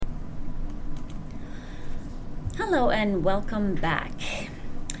Hello and welcome back.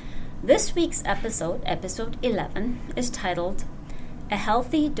 This week's episode, episode 11, is titled A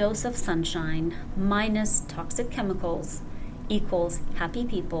Healthy Dose of Sunshine Minus Toxic Chemicals Equals Happy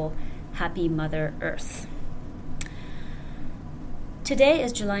People, Happy Mother Earth. Today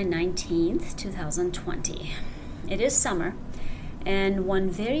is July 19th, 2020. It is summer, and one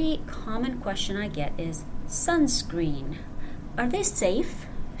very common question I get is sunscreen. Are they safe?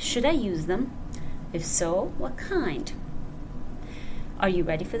 Should I use them? If so, what kind? Are you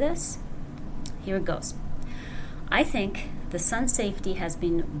ready for this? Here it goes. I think the sun safety has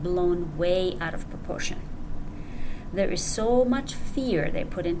been blown way out of proportion. There is so much fear they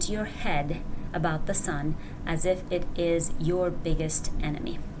put into your head about the sun as if it is your biggest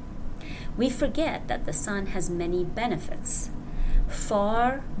enemy. We forget that the sun has many benefits,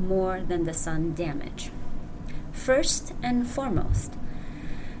 far more than the sun damage. First and foremost,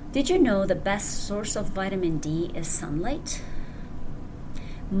 did you know the best source of vitamin D is sunlight?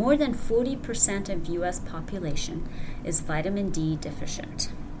 More than 40% of U.S. population is vitamin D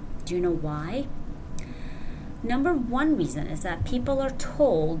deficient. Do you know why? Number one reason is that people are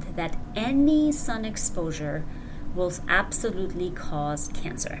told that any sun exposure will absolutely cause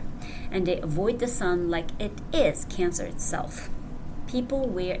cancer, and they avoid the sun like it is cancer itself. People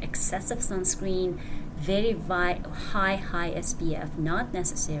wear excessive sunscreen, very high SPF, not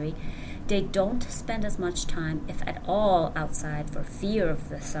necessary. They don't spend as much time, if at all, outside for fear of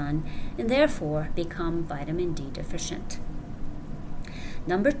the sun, and therefore become vitamin D deficient.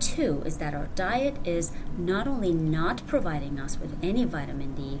 Number two is that our diet is not only not providing us with any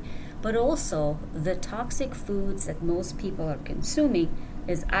vitamin D, but also the toxic foods that most people are consuming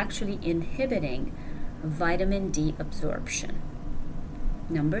is actually inhibiting vitamin D absorption.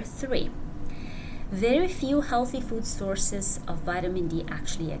 Number three, very few healthy food sources of vitamin D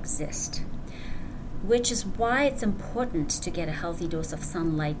actually exist, which is why it's important to get a healthy dose of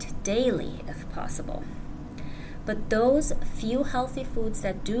sunlight daily if possible. But those few healthy foods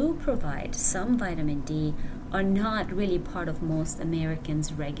that do provide some vitamin D are not really part of most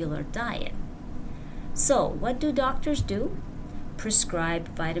Americans' regular diet. So, what do doctors do? Prescribe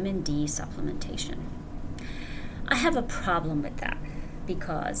vitamin D supplementation. I have a problem with that,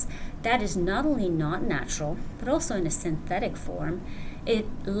 because that is not only not natural, but also in a synthetic form. It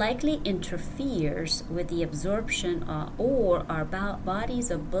likely interferes with the absorption or our body's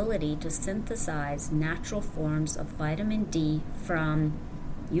ability to synthesize natural forms of vitamin D from,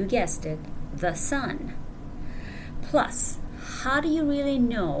 you guessed it, the sun. Plus, how do you really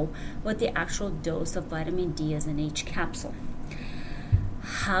know what the actual dose of vitamin D is in each capsule?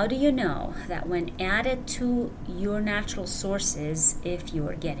 How do you know that when added to your natural sources, if you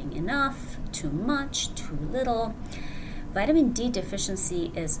are getting enough, too much, too little? Vitamin D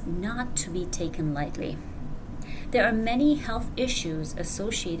deficiency is not to be taken lightly. There are many health issues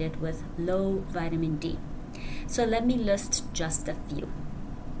associated with low vitamin D. So let me list just a few.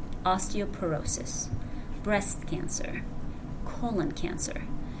 Osteoporosis, breast cancer, colon cancer,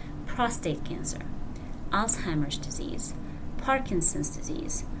 prostate cancer, Alzheimer's disease, Parkinson's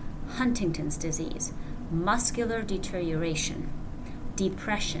disease, Huntington's disease, muscular deterioration,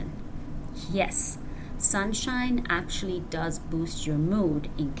 depression. Yes, sunshine actually does boost your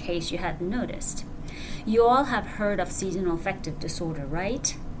mood, in case you hadn't noticed. You all have heard of seasonal affective disorder,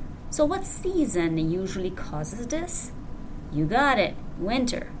 right? So what season usually causes this? You got it,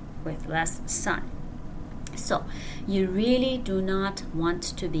 winter, with less sun. So you really do not want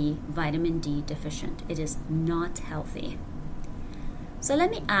to be vitamin D deficient. It is not healthy. So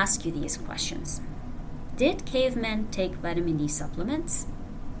let me ask you these questions. Did cavemen take vitamin D supplements?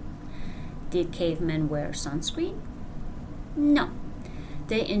 Did cavemen wear sunscreen? No.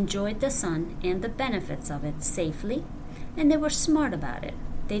 They enjoyed the sun and the benefits of it safely, and they were smart about it.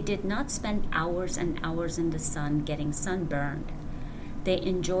 They did not spend hours and hours in the sun getting sunburned. They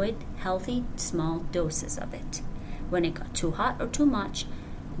enjoyed healthy, small doses of it. When it got too hot or too much,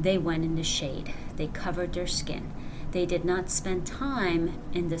 they went in the shade. They covered their skin. They did not spend time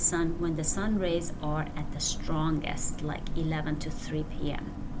in the sun when the sun rays are at the strongest, like 11 to 3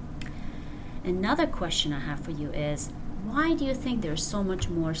 p.m. Another question I have for you is, why do you think there's so much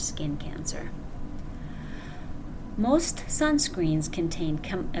more skin cancer? Most sunscreens contain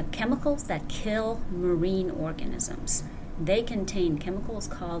chemicals that kill marine organisms. They contain chemicals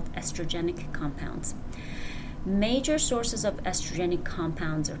called estrogenic compounds. Major sources of estrogenic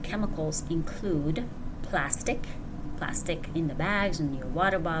compounds or chemicals include plastic in the bags and your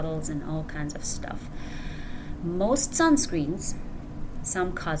water bottles and all kinds of stuff. Most sunscreens,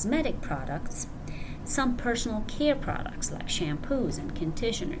 some cosmetic products, some personal care products like shampoos and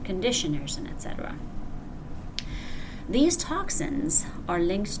conditioners and etc. These toxins are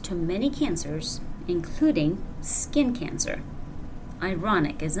linked to many cancers, including skin cancer.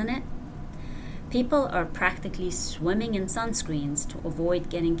 Ironic, isn't it? People are practically swimming in sunscreens to avoid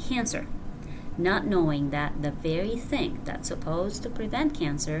getting cancer, not knowing that the very thing that's supposed to prevent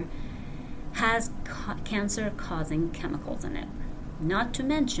cancer has cancer-causing chemicals in it. Not to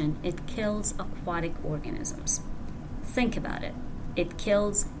mention, it kills aquatic organisms. Think about it. It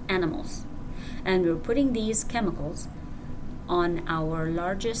kills animals. And we're putting these chemicals on our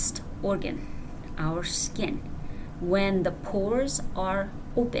largest organ, our skin, when the pores are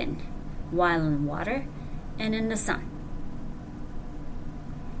open while in water and in the sun.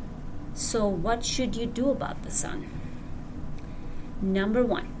 So what should you do about the sun? Number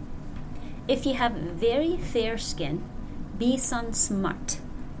 1, if you have very fair skin, be sun smart,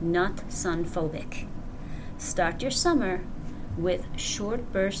 not sun phobic. Start your summer with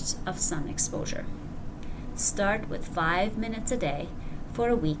short bursts of sun exposure. Start with 5 minutes a day for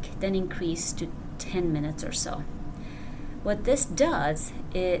a week, then increase to 10 minutes or so. What this does,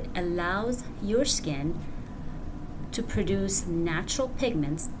 it allows your skin to produce natural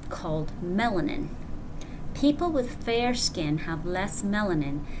pigments called melanin. People with fair skin have less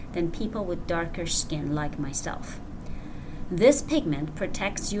melanin than people with darker skin like myself. This pigment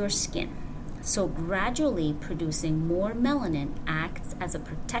protects your skin, so gradually producing more melanin acts as a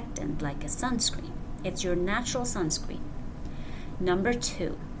protectant like a sunscreen. It's your natural sunscreen. Number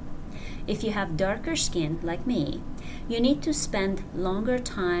 2, if you have darker skin like me, you need to spend longer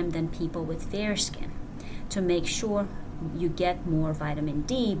time than people with fair skin to make sure you get more vitamin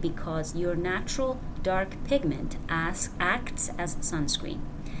D, because your natural dark pigment acts as sunscreen.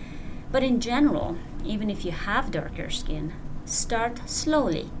 But in general, even if you have darker skin, start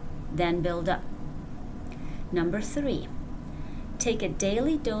slowly, then build up. Number 3, take a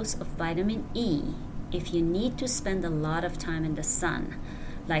daily dose of vitamin E if you need to spend a lot of time in the sun,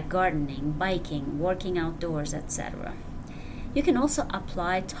 like gardening, biking, working outdoors, etc. You can also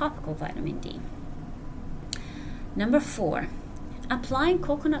apply topical vitamin D. Number 4, applying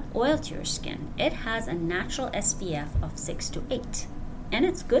coconut oil to your skin. It has a natural SPF of 6 to 8, and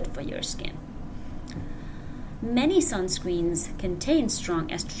it's good for your skin. Many sunscreens contain strong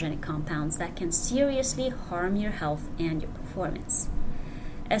estrogenic compounds that can seriously harm your health and your performance.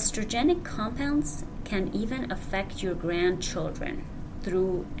 Estrogenic compounds can even affect your grandchildren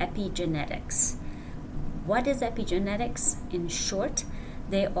through epigenetics. What is epigenetics? In short,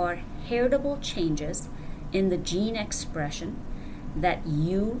 they are heritable changes in the gene expression that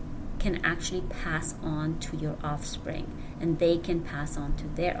you can actually pass on to your offspring, and they can pass on to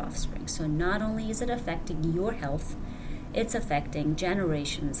their offspring. So not only is it affecting your health, it's affecting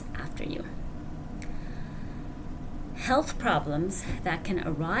generations after you. Health problems that can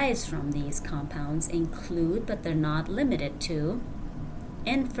arise from these compounds include, but they're not limited to,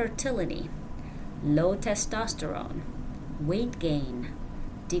 infertility, low testosterone, weight gain,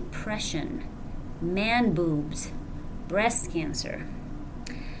 depression, man boobs, breast cancer,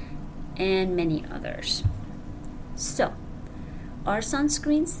 and many others. So, are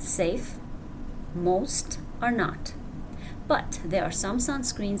sunscreens safe? Most are not. But there are some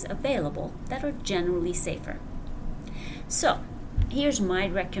sunscreens available that are generally safer. So, here's my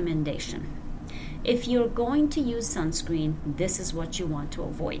recommendation. If you're going to use sunscreen, this is what you want to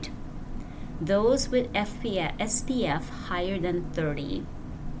avoid. Those with SPF higher than 30,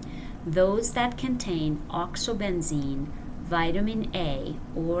 those that contain oxybenzene, vitamin A,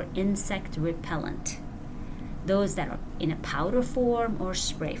 or insect repellent, those that are in a powder form or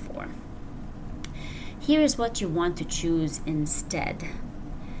spray form. Here is what you want to choose instead.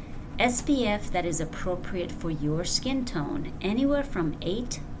 SPF that is appropriate for your skin tone, anywhere from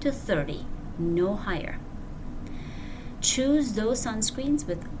 8 to 30, no higher. Choose those sunscreens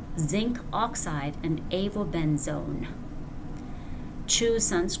with zinc oxide and avobenzone.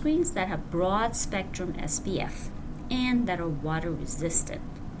 Choose sunscreens that have broad spectrum SPF and that are water resistant.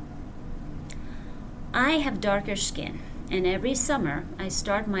 I have darker skin, and every summer I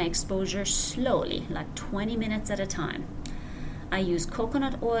start my exposure slowly, like 20 minutes at a time. I use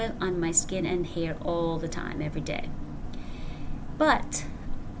coconut oil on my skin and hair all the time, every day. But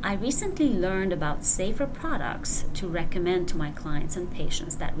I recently learned about safer products to recommend to my clients and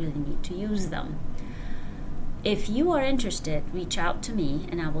patients that really need to use them. If you are interested, reach out to me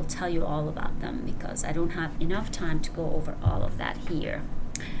and I will tell you all about them, because I don't have enough time to go over all of that here.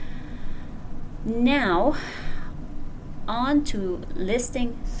 Now, on to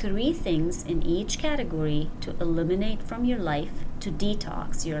listing 3 things in each category to eliminate from your life, to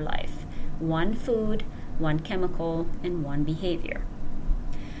detox your life. 1 food, 1 chemical, and 1 behavior.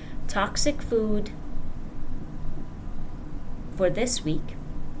 Toxic food, for this week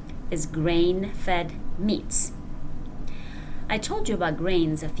is grain-fed meats. I told you about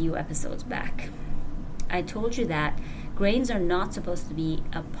grains a few episodes back. I told you that grains are not supposed to be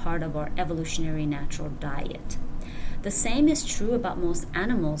a part of our evolutionary natural diet. The same is true about most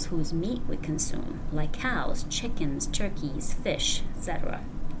animals whose meat we consume, like cows, chickens, turkeys, fish, etc.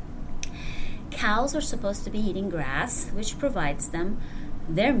 Cows are supposed to be eating grass, which provides them,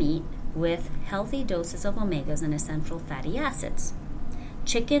 their meat, with healthy doses of omegas and essential fatty acids.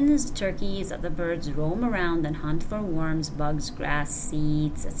 Chickens, turkeys, other birds roam around and hunt for worms, bugs, grass,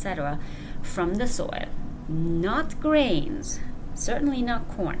 seeds, etc. from the soil. Not grains, certainly not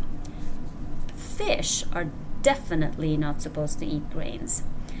corn. Fish are definitely not supposed to eat grains.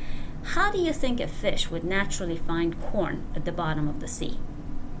 How do you think a fish would naturally find corn at the bottom of the sea?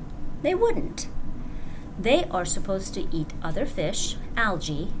 They wouldn't. They are supposed to eat other fish,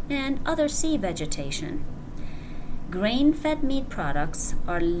 algae, and other sea vegetation. Grain-fed meat products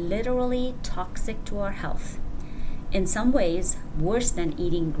are literally toxic to our health. In some ways, worse than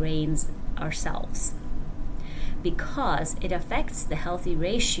eating grains ourselves, because it affects the healthy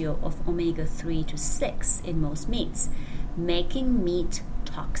ratio of omega-3 to 6 in most meats, making meat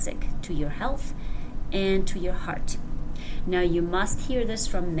toxic to your health and to your heart. Now, you must hear this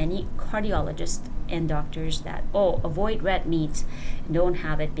from many cardiologists and doctors that, avoid red meat, don't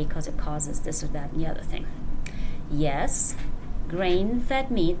have it because it causes this or that and the other thing. Yes, grain-fed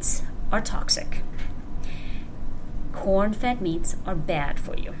meats are toxic. Corn-fed meats are bad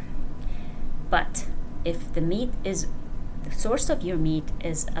for you. But if the source of your meat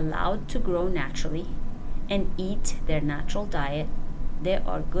is allowed to grow naturally and eat their natural diet, they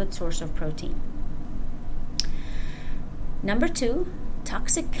are a good source of protein. Number 2,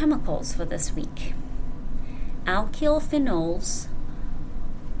 toxic chemicals for this week. Alkyl phenols,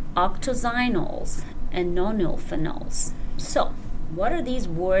 octozinols, and nonylphenols. So, what are these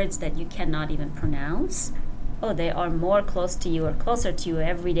words that you cannot even pronounce? They are more close to you or closer to you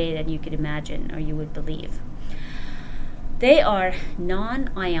every day than you could imagine or you would believe. They are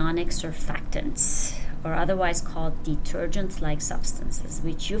non-ionic surfactants, or otherwise called detergent-like substances,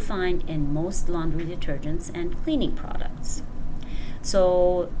 which you find in most laundry detergents and cleaning products.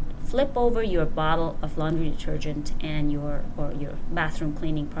 So flip over your bottle of laundry detergent and your bathroom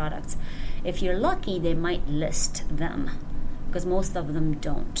cleaning products. If you're lucky, they might list them, because most of them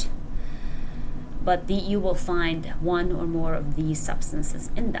don't. But you will find one or more of these substances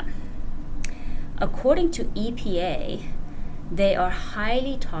in them. According to EPA, they are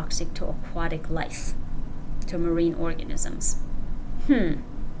highly toxic to aquatic life, to marine organisms.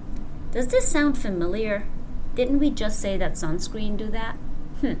 Does this sound familiar? Didn't we just say that sunscreen do that?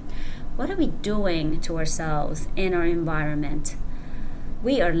 What are we doing to ourselves and our environment?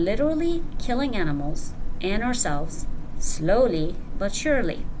 We are literally killing animals and ourselves, slowly but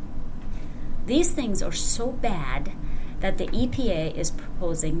surely. These things are so bad that the EPA is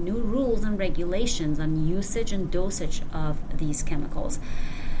proposing new rules and regulations on usage and dosage of these chemicals.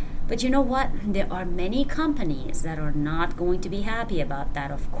 But you know what? There are many companies that are not going to be happy about that.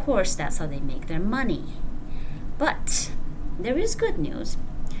 Of course, that's how they make their money. But there is good news.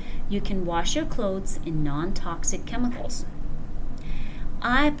 You can wash your clothes in non-toxic chemicals.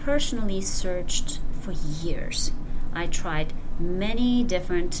 I personally searched for years. I tried many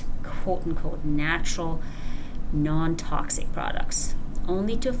different quote-unquote natural, non-toxic products,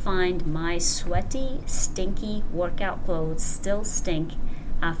 only to find my sweaty, stinky workout clothes still stink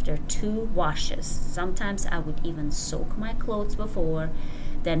after 2 washes. Sometimes I would even soak my clothes before,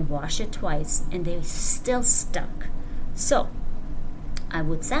 then wash it twice, and they still stunk. So I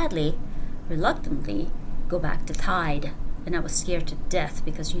would sadly, reluctantly, go back to Tide, and I was scared to death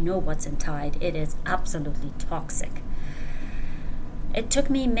because you know what's in Tide. It is absolutely toxic. It took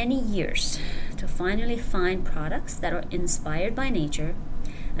me many years to finally find products that are inspired by nature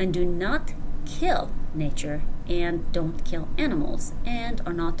and do not kill nature and don't kill animals and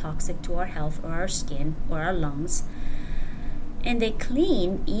are not toxic to our health or our skin or our lungs. And they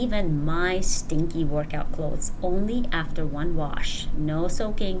clean even my stinky workout clothes only after 1 wash. No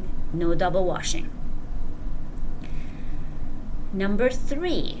soaking, no double washing. Number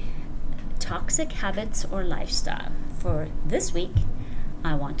 3, toxic habits or lifestyle. For this week,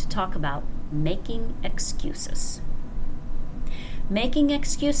 I want to talk about making excuses. Making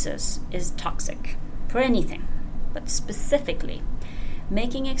excuses is toxic for anything, but specifically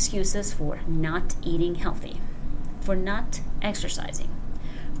making excuses for not eating healthy, for not exercising,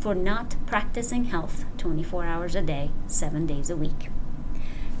 for not practicing health 24 hours a day, 7 days a week.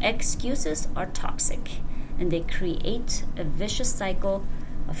 Excuses are toxic, and they create a vicious cycle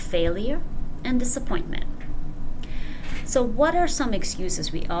of failure and disappointment. So what are some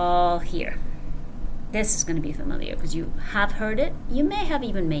excuses we all hear? This is going to be familiar because you have heard it. You may have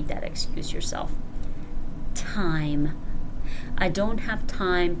even made that excuse yourself. Time. I don't have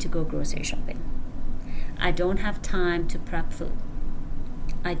time to go grocery shopping. I don't have time to prep food.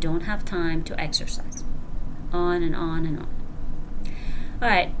 I don't have time to exercise. On and on and on. All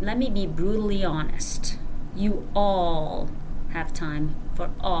right, let me be brutally honest. You all have time for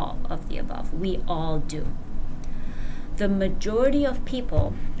all of the above. We all do. The majority of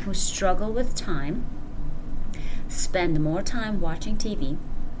people who struggle with time spend more time watching TV,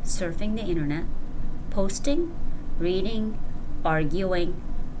 surfing the internet, posting, reading, arguing,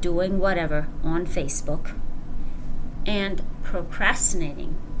 doing whatever on Facebook, and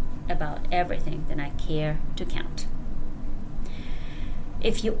procrastinating about everything that I care to count.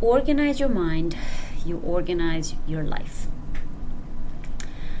 If you organize your mind, you organize your life.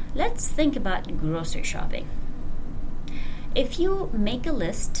 Let's think about grocery shopping. If you make a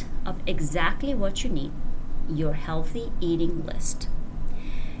list of exactly what you need, your healthy eating list,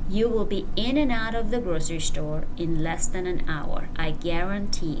 you will be in and out of the grocery store in less than an hour. I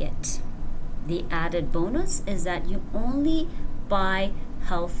guarantee it. The added bonus is that you only buy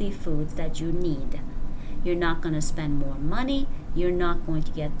healthy foods that you need. You're not going to spend more money. You're not going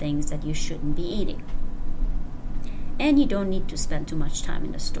to get things that you shouldn't be eating. And you don't need to spend too much time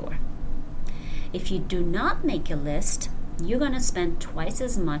in the store. If you do not make a list, you're going to spend twice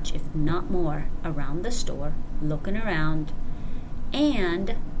as much, if not more, around the store, looking around,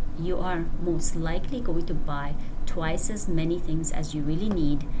 and you are most likely going to buy twice as many things as you really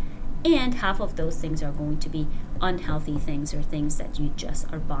need, and half of those things are going to be unhealthy things or things that you just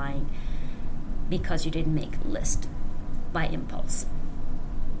are buying because you didn't make a list by impulse.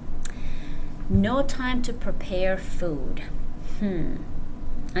 No time to prepare food.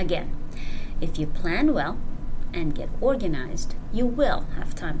 Again, if you plan well and get organized, you will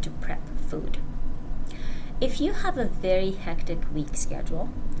have time to prep food. If you have a very hectic week schedule,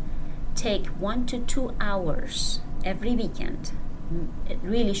 take 1 to 2 hours every weekend. It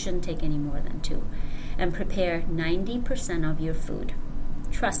really shouldn't take any more than 2. And prepare 90% of your food.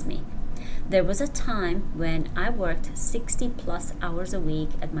 Trust me, there was a time when I worked 60 plus hours a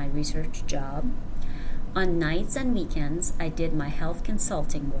week at my research job. On nights and weekends, I did my health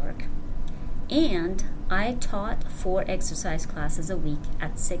consulting work. And I taught 4 exercise classes a week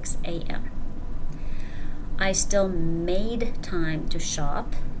at 6 a.m. I still made time to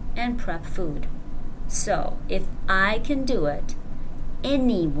shop and prep food. So if I can do it,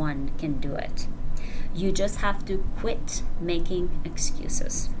 anyone can do it. You just have to quit making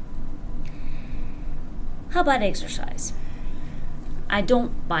excuses. How about exercise? I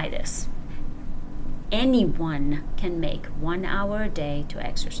don't buy this. Anyone can make 1 hour a day to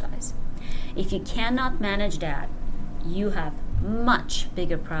exercise. If you cannot manage that, you have much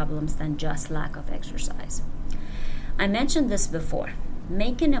bigger problems than just lack of exercise. I mentioned this before.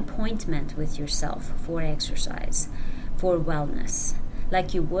 Make an appointment with yourself for exercise, for wellness,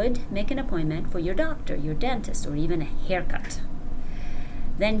 like you would make an appointment for your doctor, your dentist, or even a haircut.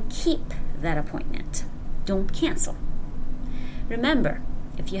 Then keep that appointment. Don't cancel. Remember,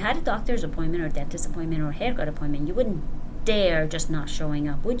 if you had a doctor's appointment or dentist appointment or haircut appointment, you wouldn't dare just not showing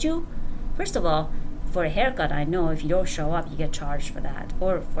up, would you? First of all, for a haircut, I know if you don't show up, you get charged for that,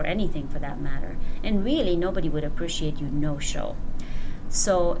 or for anything for that matter. And really, nobody would appreciate you no-show.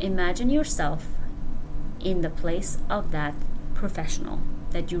 So imagine yourself in the place of that professional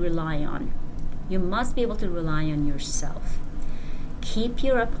that you rely on. You must be able to rely on yourself. Keep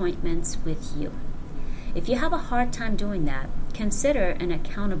your appointments with you. If you have a hard time doing that, consider an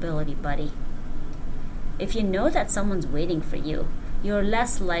accountability buddy. If you know that someone's waiting for you, you're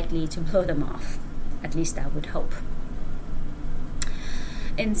less likely to blow them off. At least I would hope.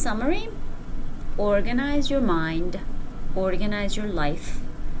 In summary, organize your mind, organize your life,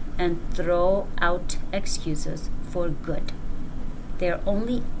 and throw out excuses for good. They're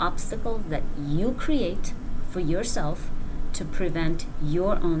only obstacles that you create for yourself to prevent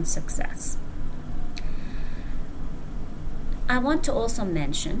your own success. I want to also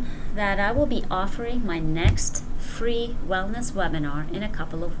mention that I will be offering my next free wellness webinar in a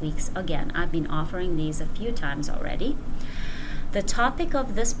couple of weeks. Again, I've been offering these a few times already. The topic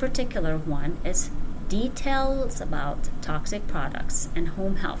of this particular one is details about toxic products and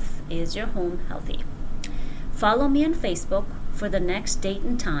home health. Is your home healthy? Follow me on Facebook for the next date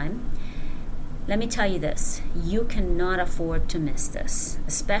and time. Let me tell you this, you cannot afford to miss this,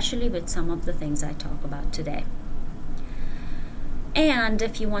 especially with some of the things I talk about today. And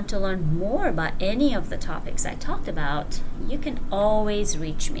if you want to learn more about any of the topics I talked about, you can always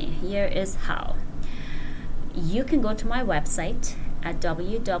reach me. Here is how. you can go to my website at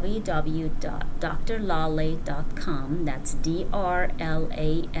www.drlaleh.com. That's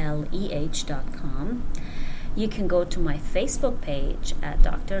drlaleh.com. You can go to my Facebook page at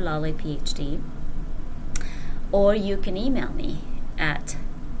Dr. Laleh PhD, or you can email me at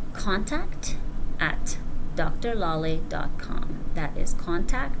contact@drlaleh.com. That is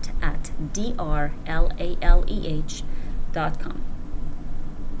contact@drlaleh.com.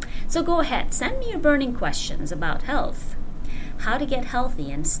 So go ahead, send me your burning questions about health, how to get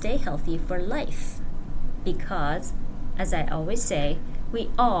healthy and stay healthy for life. Because, as I always say, we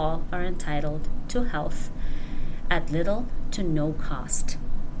all are entitled to health at little to no cost.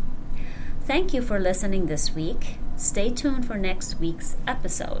 Thank you for listening this week. Stay tuned for next week's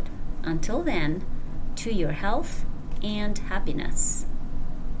episode. Until then, to your health and happiness.